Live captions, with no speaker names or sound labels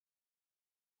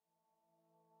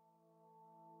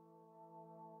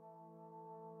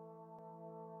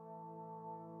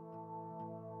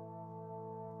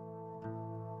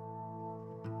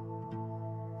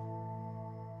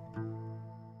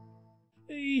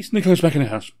Sneekylinux back in the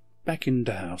house. Back in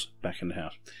the house. Back in the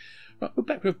house. Right, we're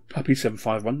back with Puppy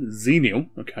 751, Xenial,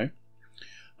 okay.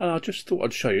 And I just thought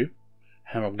I'd show you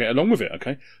how I'll get along with it,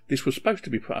 okay. This was supposed to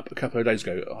be put up a couple of days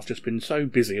ago. I've just been so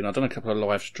busy and I've done a couple of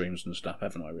live streams and stuff,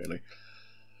 haven't I, really?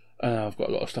 I've got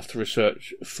a lot of stuff to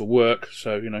research for work,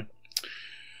 so, you know,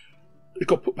 it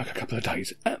got put back a couple of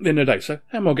days at the end of the day. So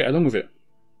how am I get along with it?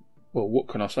 Well, what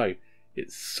can I say?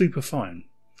 It's super fine.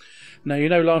 Now, you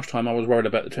know, last time I was worried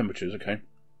about the temperatures, okay?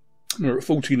 We're at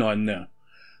 49 now.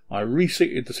 I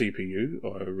reseated the CPU,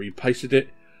 I repasted it,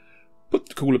 put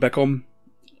the cooler back on,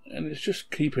 and it's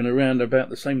just keeping around about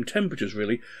the same temperatures,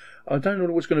 really. I don't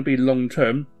know what's going to be long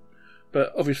term,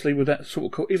 but obviously with that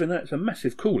sort of even though it's a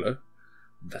massive cooler,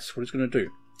 that's what it's going to do.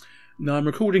 Now, I'm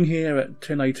recording here at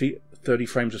 1080, 30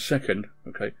 frames a second,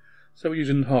 okay? So we're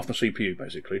using half my CPU,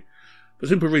 basically. For the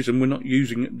simple reason we're not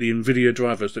using the NVIDIA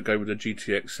drivers that go with the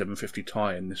GTX 750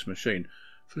 Ti in this machine.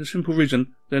 For the simple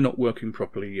reason they're not working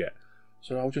properly yet.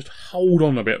 So I'll just hold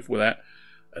on a bit for that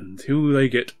until they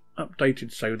get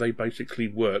updated so they basically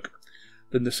work.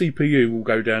 Then the CPU will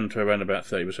go down to around about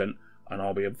 30% and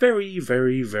I'll be a very,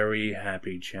 very, very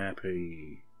happy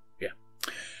chappy. Yeah.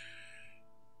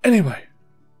 Anyway,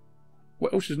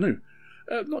 what else is new?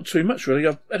 Not too much really.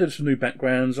 I've added some new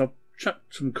backgrounds. I've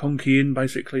chucked some conky in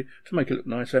basically to make it look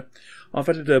nicer. I've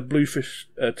added a Bluefish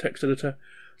text editor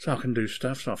so I can do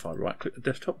stuff. So if I right click the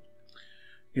desktop,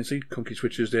 you can see conky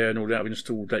switches there and all that. I've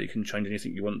installed that. You can change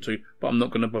anything you want to, but I'm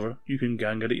not going to bother. You can go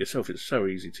and get it yourself. It's so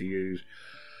easy to use.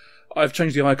 I've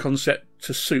changed the icon set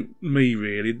to suit me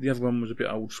really. The other one was a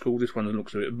bit old school. This one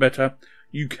looks a bit better.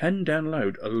 You can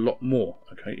download a lot more,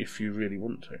 okay, if you really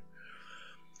want to.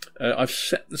 I've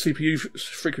set the CPU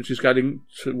frequency scaling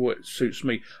to what suits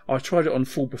me. I tried it on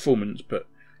full performance, but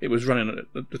it was running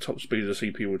at the top speed of the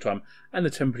CPU all the time, and the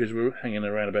temperatures were hanging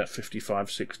around about 55,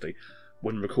 60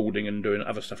 when recording and doing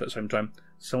other stuff at the same time,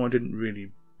 so I didn't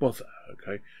really bother,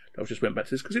 okay. I just went back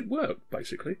to this because it worked,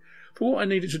 basically. For what I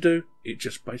needed to do, it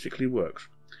just basically works.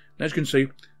 Now, as you can see,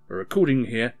 we're recording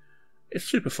here. It's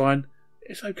super fine.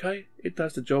 It's okay. It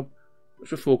does the job.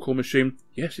 It's a 4-core machine.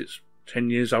 Yes, it's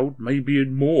 10 years old, maybe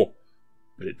more,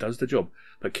 but it does the job.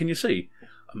 But can you see?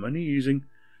 I'm only using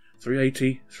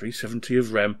 380, 370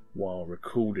 of RAM while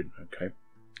recording, okay?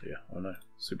 Yeah, I know.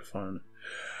 Super fine.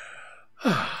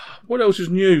 What else is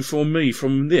new for me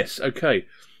from this? Okay.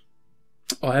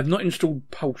 I have not installed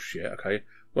Pulse yet, okay?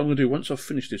 What I'm going to do, once I've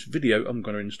finished this video, I'm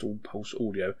going to install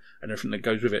Pulseaudio and everything that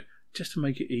goes with it, just to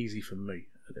make it easy for me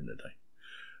at the end of the day.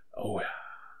 Oh, yeah.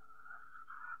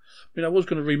 I mean, I was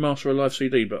going to remaster a live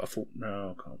CD, but I thought,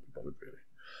 no, I can't be bothered, really.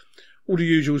 All the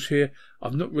usuals here.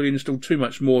 I've not really installed too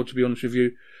much more, to be honest with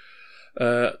you.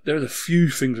 There's a few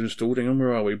things installed. Hang on,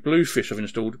 where are we? Bluefish I've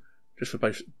installed, just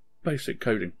for basic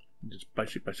coding. Just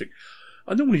basic.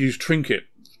 I normally use Trinket,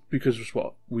 because it's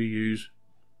what we use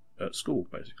at school,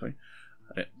 basically.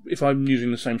 If I'm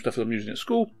using the same stuff that I'm using at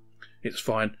school, it's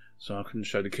fine, so I can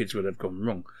show the kids where they've gone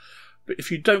wrong. But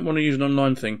if you don't want to use an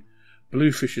online thing,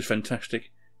 Bluefish is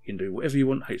fantastic. You can do whatever you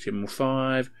want,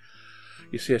 HTML5,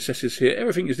 your CSS is here,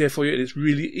 everything is there for you, and it's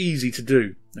really easy to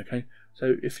do, okay?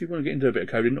 So if you want to get into a bit of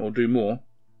coding or do more,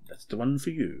 that's the one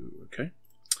for you, okay?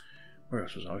 Where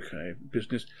else was I? Okay,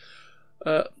 business.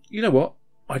 You know what?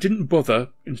 I didn't bother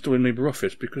installing Libre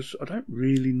Office because I don't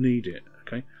really need it,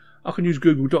 okay? I can use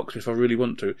Google Docs if I really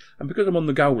want to, and because I'm on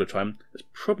the go all the time, it's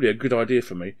probably a good idea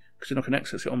for me, because then I can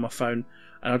access it on my phone,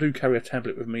 and I do carry a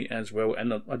tablet with me as well,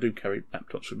 and I do carry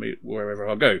laptops with me wherever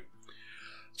I go.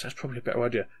 So that's probably a better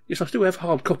idea. Yes, I still have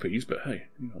hard copies, but hey,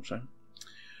 you know what I'm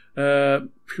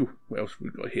saying. What else have we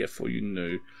got here for you?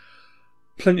 No.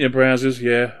 Plenty of browsers,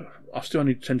 yeah. I still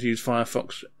only tend to use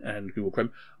Firefox and Google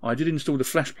Chrome. I did install the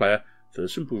Flash player for the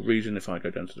simple reason if I go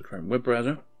down to the Chrome web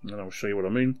browser, and I'll show you what I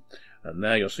mean. And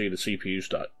now you'll see the CPU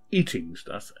start eating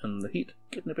stuff and the heat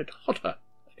getting a bit hotter.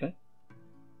 Okay.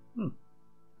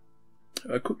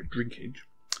 Quick drinkage.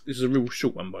 This is a real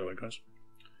short one, by the way, guys.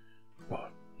 Well,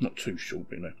 not too short,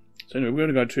 but you know. So anyway, we're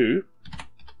going to go to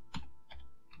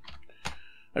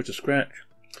over to Scratch.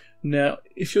 Now,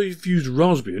 if you've used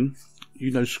Raspbian,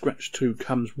 you know Scratch 2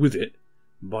 comes with it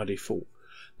by default.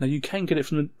 Now you can get it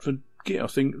from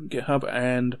GitHub,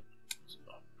 and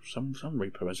some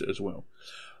repo has it as well.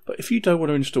 But if you don't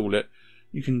want to install it,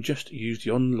 you can just use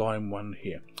the online one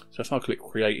here. So if I click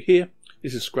Create here,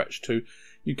 this is Scratch 2.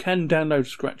 You can download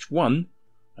Scratch 1,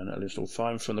 and that'll install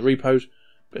fine from the repos.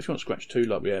 But if you want Scratch 2,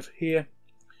 like we have here,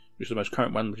 which is the most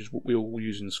current one, which is what we all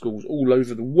use in schools all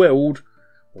over the world,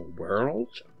 or world,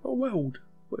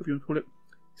 whatever you want to call it,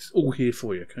 it's all here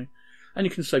for you, okay? And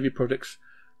you can save your projects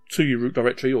to your root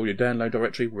directory or your download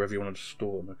directory, wherever you want to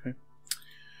store them, okay?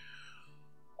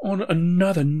 On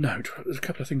another note, there's a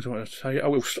couple of things I want to say.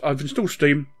 I've installed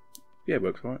Steam. Yeah, it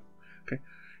works all right. Okay.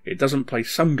 It doesn't play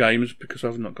some games because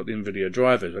I've not got the NVIDIA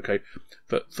drivers. Okay,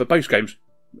 but for base games,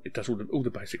 it does all the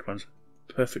basic ones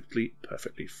perfectly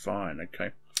fine.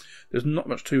 Okay, there's not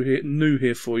much new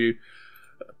here for you.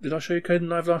 Did I show you Caden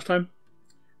Live last time?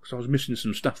 Because I was missing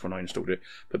some stuff when I installed it.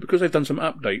 But because they've done some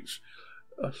updates,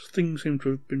 things seem to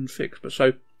have been fixed. But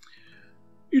so,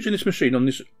 using this machine on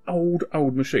this old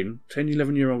machine, 10,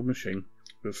 11-year-old machine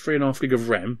with 3.5 gig of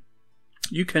RAM,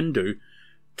 you can do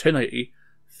 1080,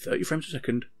 30 frames a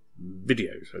second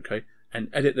videos, okay, and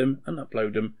edit them and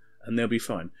upload them, and they'll be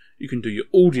fine. You can do your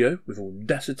audio with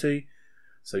Audacity,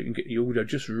 so you can get the audio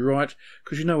just right,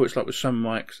 because you know what it's like with some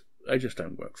mics, they just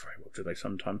don't work very well, do they,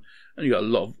 sometimes, and you got a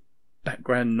lot of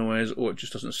background noise, or it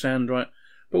just doesn't sound right.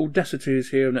 But Audacity is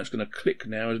here, and that's going to click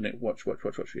now, isn't it? Watch. Yeah,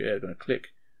 it's going to click.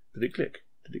 Did it click?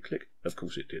 Did it click? Of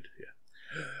course it did,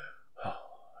 yeah. Oh,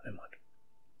 never mind.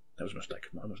 That was a mistake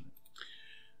of mine, wasn't it?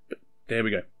 But there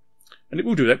we go. And it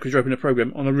will do that because you're opening a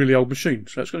program on a really old machine.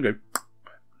 So it's going to go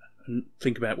and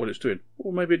think about what it's doing.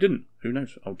 Or maybe it didn't. Who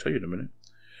knows? I'll tell you in a minute.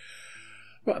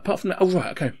 Right, apart from that, oh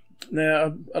right, okay.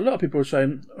 Now, a lot of people are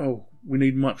saying, oh, we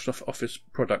need Microsoft Office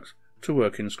products to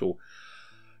work in school.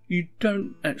 You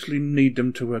don't actually need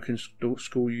them to work in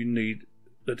school. You need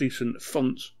the decent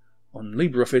fonts on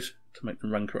Libre Office to make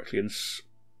them run correctly and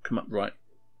come up right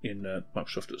in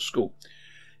Microsoft at school.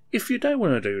 If you don't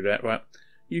want to do that, right,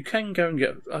 you can go and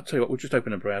get, I'll tell you what, we'll just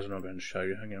open a browser and I'm going to show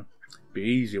you. Hang on. Be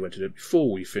easier way to do it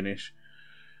before we finish.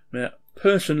 Now,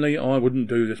 personally, I wouldn't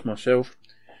do this myself.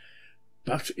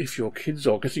 But if your kids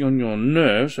are getting on your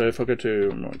nerves, so if I go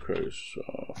to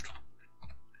Microsoft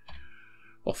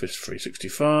Office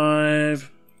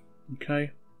 365,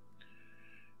 okay,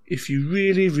 if you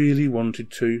really wanted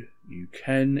to, you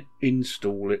can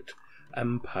install it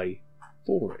and pay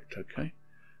for it, okay?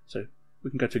 So we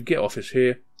can go to Get Office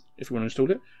here if you want to install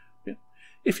it. Yeah.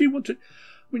 If you want to, I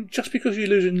mean, just because you're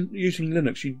using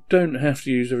Linux, you don't have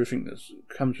to use everything that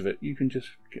comes with it. You can just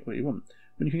get what you want.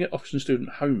 I mean, you can get Office and Student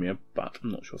Home here, but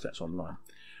I'm not sure if that's online.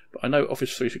 But I know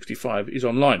Office 365 is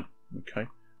online, okay?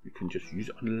 You can just use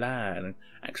it online and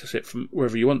access it from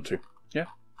wherever you want to, yeah?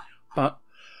 But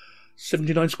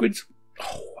 79 squids?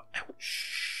 Oh,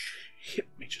 ouch. Hit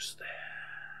me just there.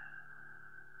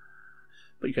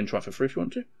 But you can try for free if you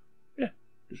want to. Yeah,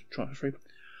 just try for free.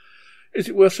 Is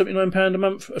it worth £79 a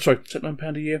month? Sorry,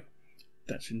 £79 a year?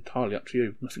 That's entirely up to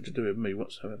you. Nothing to do with me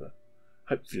whatsoever.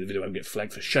 Hopefully the video won't get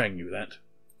flagged for showing you that.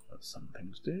 But some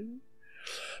things do.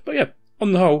 But yeah,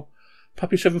 on the whole,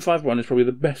 Puppy 751 is probably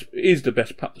the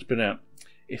best pup that's been out.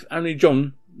 If only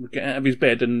John would get out of his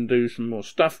bed and do some more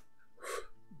stuff,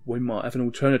 we might have an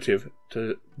alternative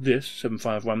to this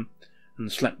 751 and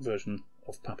the Slack version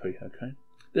of Puppy, okay?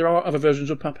 There are other versions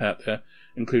of Pup out there,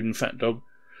 including Fat Dog.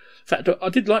 Fat Dog, I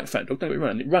did like Fat Dog, don't get me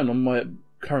wrong, it ran on my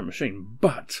current machine,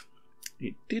 but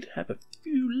it did have a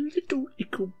few little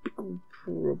ickle-bickle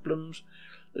problems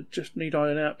that just need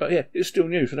ironing out. But yeah, it's still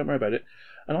new, so don't worry about it.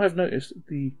 And I have noticed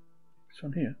this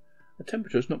one here, the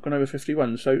temperature's not gone over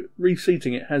 51, so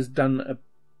reseating it has done a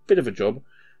bit of a job.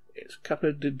 It's a couple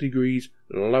of degrees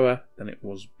lower than it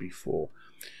was before.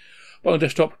 But on the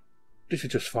desktop, this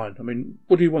is just fine. I mean,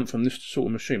 what do you want from this sort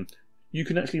of machine? You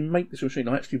can actually make this machine.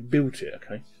 I actually built it,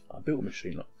 okay? I built a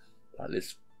machine like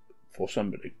this for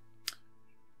somebody.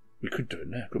 We could do it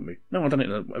now, couldn't we? No, I've done it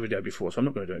in a video before, so I'm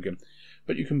not going to do it again.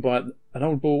 But you can buy an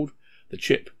old board, the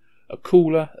chip, a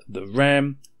cooler, the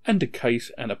RAM, and a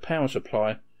case, and a power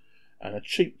supply, and a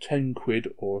cheap 10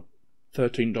 quid or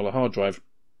 $13 hard drive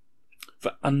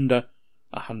for under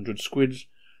 100 squids.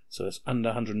 So that's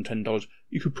under $110.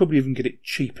 You could probably even get it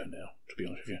cheaper now, to be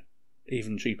honest with you.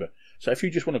 Even cheaper. So if you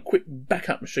just want a quick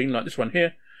backup machine like this one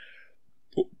here,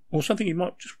 or something you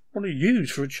might just want to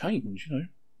use for a change, you know.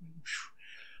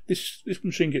 This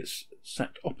machine gets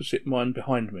sat opposite mine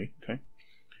behind me, okay?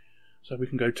 So we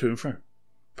can go to and fro.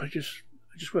 But it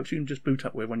just works. You can just boot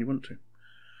up where when you want to.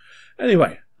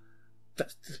 Anyway,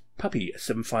 that's the Puppy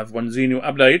 751 Xenial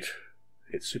update.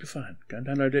 It's super fun. Go and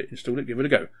download it, install it, give it a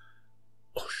go.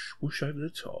 Whoosh over the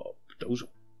top. Those